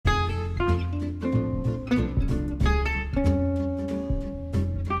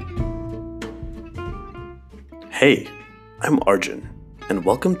Hey, I'm Arjun, and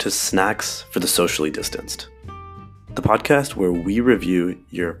welcome to Snacks for the Socially Distanced, the podcast where we review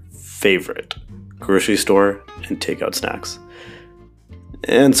your favorite grocery store and takeout snacks,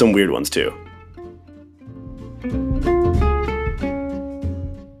 and some weird ones too.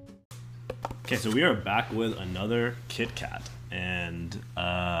 Okay, so we are back with another Kit Kat, and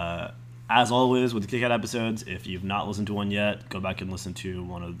as always with the Kit Kat episodes, if you've not listened to one yet, go back and listen to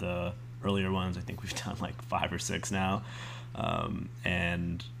one of the earlier ones. I think we've done like 5 or 6 now,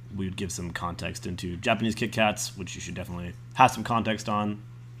 and we would give some context into Japanese Kit Kats, which you should definitely have some context on.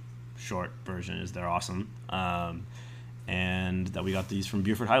 Short version is they're awesome, and that we got these from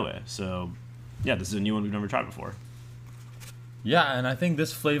Buford Highway. So yeah, this is a new one we've never tried before. Yeah, and I think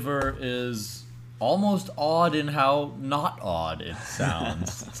this flavor is almost odd in how not odd it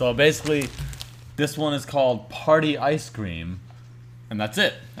sounds. So basically, this one is called Party Ice Cream, and that's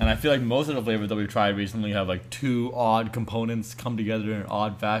it. And I feel like most of the flavors that we've tried recently have like 2 odd components come together in an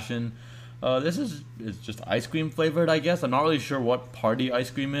odd fashion. This is just ice cream flavored, I guess. I'm not really sure what party ice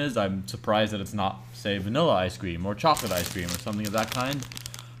cream is. I'm surprised that it's not, say, vanilla ice cream or chocolate ice cream or something of that kind.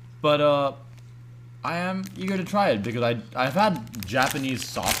 But I am eager to try it because I've had Japanese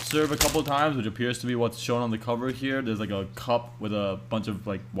soft serve a couple of times, which appears to be what's shown on the cover here. There's like a cup with a bunch of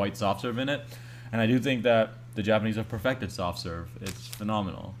like white soft serve in it, and I do think that the Japanese have perfected soft serve. It's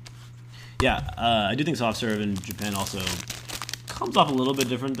phenomenal. Yeah, I do think soft serve in Japan also comes off a little bit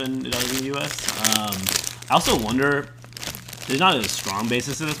different than it does in the US. I also wonder, there's not a strong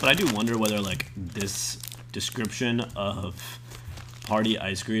basis to this, but I do wonder whether like this description of party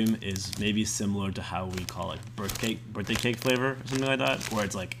ice cream is maybe similar to how we call it birthday cake flavor or something like that, where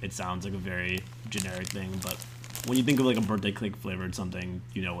it's like it sounds like a very generic thing, but when you think of like a birthday cake flavored something,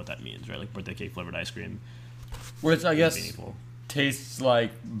 you know what that means, right? Like birthday cake flavored ice cream. Where it's, I guess, tastes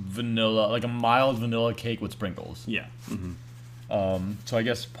like vanilla, like a mild vanilla cake with sprinkles. Yeah. Mm-hmm. So I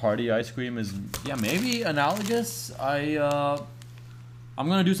guess party ice cream is, yeah, maybe analogous. I'm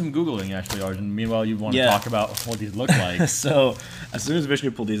gonna do some Googling actually, Arjun. Meanwhile, you want to talk about what these look like. So as soon as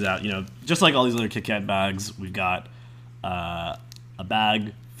Vishnu pulled these out, just like all these other Kit Kat bags, we've got a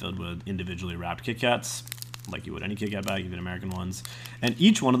bag filled with individually wrapped Kit Kats, like you would any Kit Kat bag, even American ones. And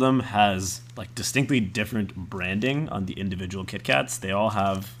each one of them has like distinctly different branding on the individual Kit Kats. They all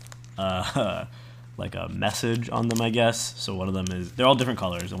have like a message on them, I guess. So one of them they're all different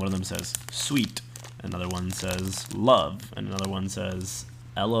colors, and one of them says sweet, another one says love, and another one says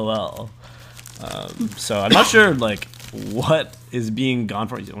LOL. So I'm not sure like what is being gone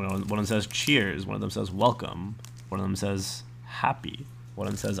for. One of them says cheers, one of them says welcome, one of them says happy, one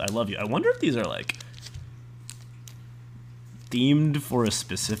of them says I love you. I wonder if these are like themed for a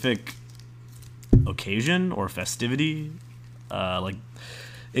specific occasion or festivity. Like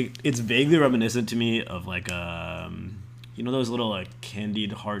it's vaguely reminiscent to me of like those little like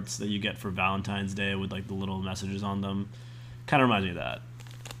candied hearts that you get for Valentine's Day with like the little messages on them. Kind of reminds me of that.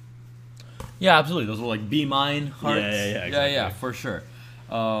 Yeah, absolutely. Those are like Be Mine hearts. Yeah, exactly. Yeah, for sure.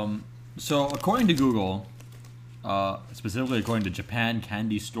 So according to Google, specifically according to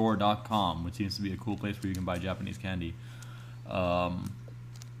JapanCandyStore.com, which seems to be a cool place where you can buy Japanese candy,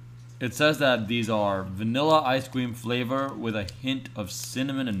 it says that these are vanilla ice cream flavor with a hint of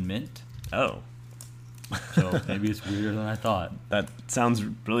cinnamon and mint. Oh. So maybe it's weirder than I thought. That sounds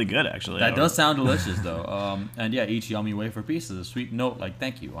really good, actually. That does sound delicious, though. And yeah, each yummy wafer piece is a sweet note like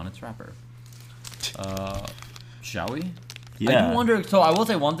thank you on its wrapper. Shall we? Yeah. I do wonder. So I will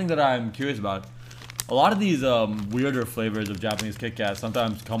say one thing that I'm curious about. A lot of these weirder flavors of Japanese Kit Kats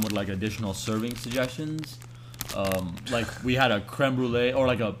sometimes come with like additional serving suggestions. Like we had a creme brulee or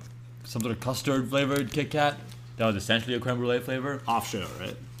like some sort of custard flavored Kit Kat that was essentially a creme brulee flavor. Off show,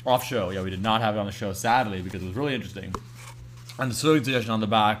 right? Off show, yeah, we did not have it on the show, sadly, because it was really interesting. And the serving suggestion on the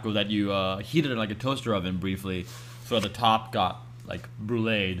back was that you heated it in like a toaster oven briefly, so the top got like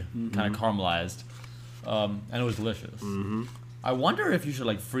bruleed, kind of caramelized, and it was delicious. Mm-hmm. I wonder if you should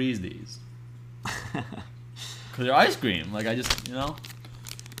like freeze these, because they're ice cream. Like I just,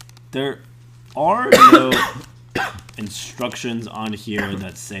 there are no instructions on here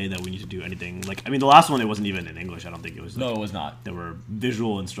that say that we need to do anything. Like, I mean, the last one, it wasn't even in English. I don't think it was. No, it was not. There were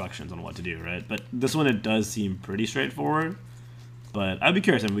visual instructions on what to do, right? But this one, it does seem pretty straightforward. But I'd be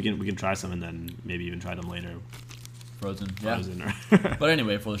curious, and we can try some and then maybe even try them later. Frozen, yeah. Or But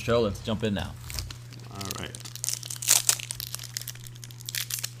anyway, for the show, let's jump in now. All right.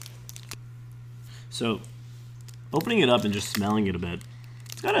 So, opening it up and just smelling it a bit,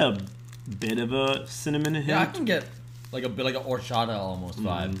 it's got a bit of a cinnamon hint. Yeah, I can get like a bit like an horchata almost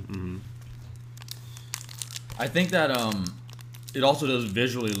vibe. Mm-hmm. I think that it also does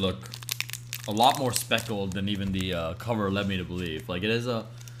visually look a lot more speckled than even the cover led me to believe. Like, it is a,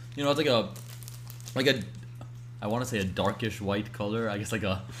 you know, it's like a, I want to say a darkish white color. I guess like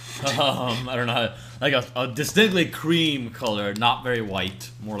a, I don't know, like a distinctly cream color, not very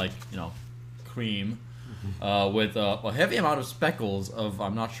white, more like, you know, cream, with a heavy amount of speckles of,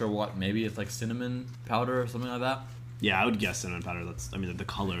 I'm not sure what, maybe it's like cinnamon powder or something like that. Yeah, I would guess cinnamon powder. I mean, the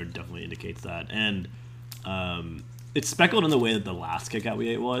color definitely indicates that. And it's speckled in the way that the last Kit Kat we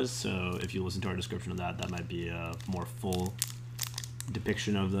ate was. So if you listen to our description of that, that might be a more full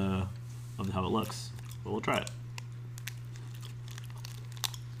depiction of how it looks. But we'll try it.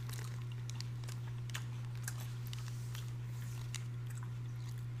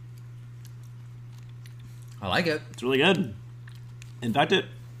 I like it. It's really good. In fact,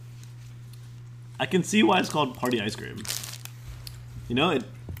 I can see why it's called party ice cream. You know,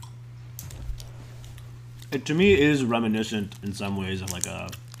 it to me is reminiscent in some ways of like a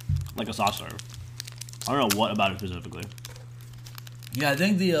soft serve. I don't know what about it specifically. Yeah, I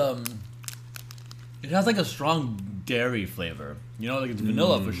think the it has like a strong dairy flavor. You know, like it's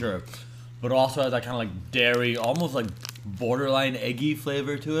vanilla for sure, but also has that kind of like dairy, almost like borderline eggy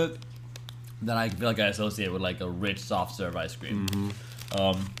flavor to it that I feel like I associate with like a rich soft serve ice cream.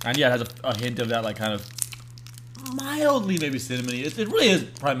 And yeah, it has a hint of that like kind of mildly maybe cinnamony. It really is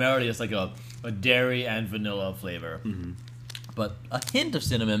primarily just like a dairy and vanilla flavor, but a hint of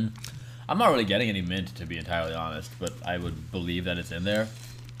cinnamon. I'm not really getting any mint, to be entirely honest, but I would believe that it's in there.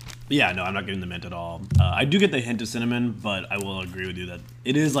 Yeah, no, I'm not getting the mint at all. I do get the hint of cinnamon, but I will agree with you that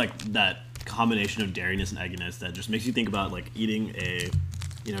it is like that combination of dairiness and egginess that just makes you think about like eating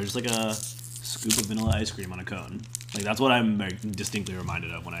just like a scoop of vanilla ice cream on a cone. Like that's what I'm very distinctly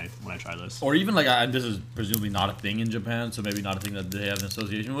reminded of when I try this. Or even like this is presumably not a thing in Japan, so maybe not a thing that they have an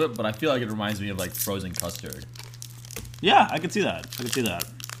association with. But I feel like it reminds me of like frozen custard. Yeah, I could see that.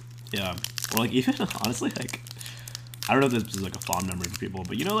 Yeah, or like even honestly, like I don't know if this is like a fond memory for people,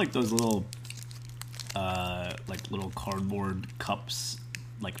 but you know, like those little, like little cardboard cups,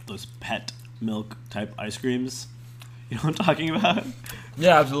 like those pet milk type ice creams. You know what I'm talking about?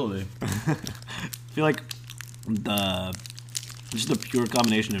 Yeah, absolutely. I feel like just the pure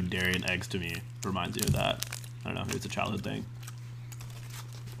combination of dairy and eggs to me reminds me of that. I don't know, maybe it's a childhood thing.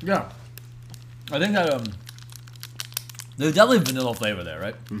 Yeah, I think that there's definitely vanilla flavor there,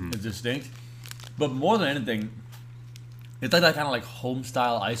 right? It's distinct, but more than anything, it's like that kind of like home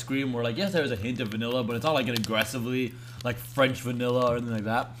style ice cream where like yes, there's a hint of vanilla, but it's not like an aggressively like French vanilla or anything like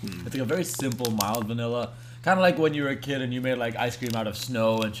that. It's like a very simple, mild vanilla. Kind of like when you were a kid and you made like ice cream out of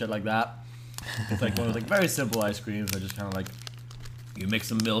snow and shit like that. It's like one of those like very simple ice creams that just kind of like you mix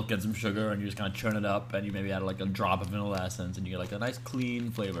some milk and some sugar and you just kind of churn it up and you maybe add like a drop of vanilla essence and you get like a nice clean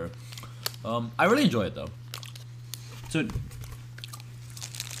flavor. I really enjoy it though. So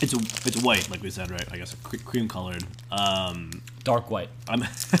it's white, like we said, right? I guess cream colored. Dark white.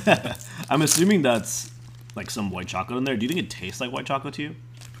 I'm assuming that's like some white chocolate in there. Do you think it tastes like white chocolate to you?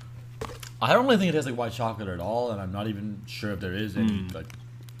 I don't really think it tastes like white chocolate at all, and I'm not even sure if there is any like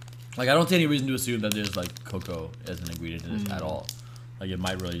I don't see any reason to assume that there's like cocoa as an ingredient in this at all. Like it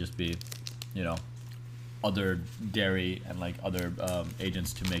might really just be, you know, other dairy and like other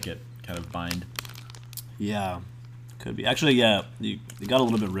agents to make it kind of bind. Yeah, could be. Actually, yeah, you got a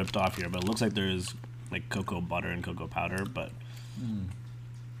little bit ripped off here, but it looks like there is like cocoa butter and cocoa powder, but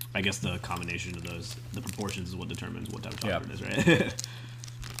I guess the combination of those, the proportions is what determines what type of chocolate it is, right?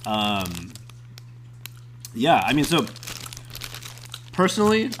 Yeah, I mean, so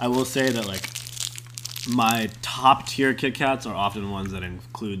personally, I will say that like my top tier Kit Kats are often ones that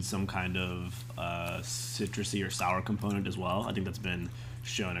include some kind of citrusy or sour component as well. I think that's been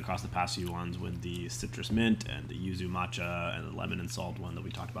shown across the past few ones with the citrus mint and the yuzu matcha and the lemon and salt one that we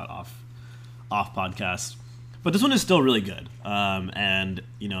talked about off podcast. But this one is still really good, and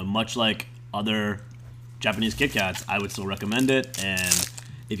you know, much like other Japanese Kit Kats, I would still recommend it. And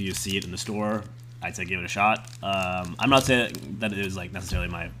if you see it in the store, I'd say give it a shot. I'm not saying that it is like necessarily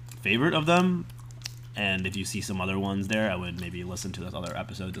my favorite of them, and if you see some other ones there, I would maybe listen to those other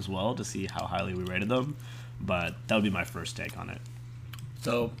episodes as well to see how highly we rated them. But that would be my first take on it.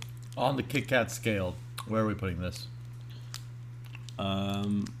 So, on the Kit Kat scale, where are we putting this?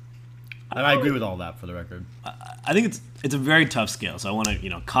 And I agree with all that, for the record. I think it's a very tough scale, so I want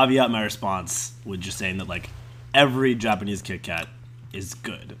to caveat my response with just saying that like every Japanese Kit Kat is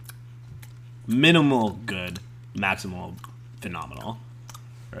good, minimal good, maximal phenomenal,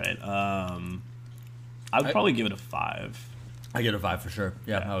 right? I would probably give it a 5. I give it a 5 for sure.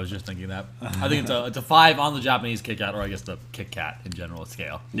 Yeah, I was just thinking that. I think it's a 5 on the Japanese Kit Kat, or I guess the Kit Kat in general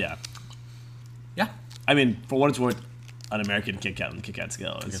scale. Yeah. Yeah. I mean, for what it's worth, an American Kit Kat on the Kit Kat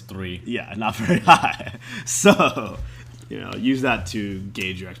scale Like a is 3. yeah, not very high. So, use that to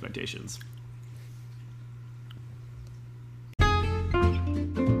gauge your expectations.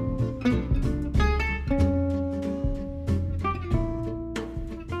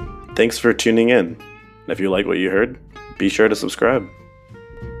 Thanks for tuning in. And if you like what you heard, be sure to subscribe.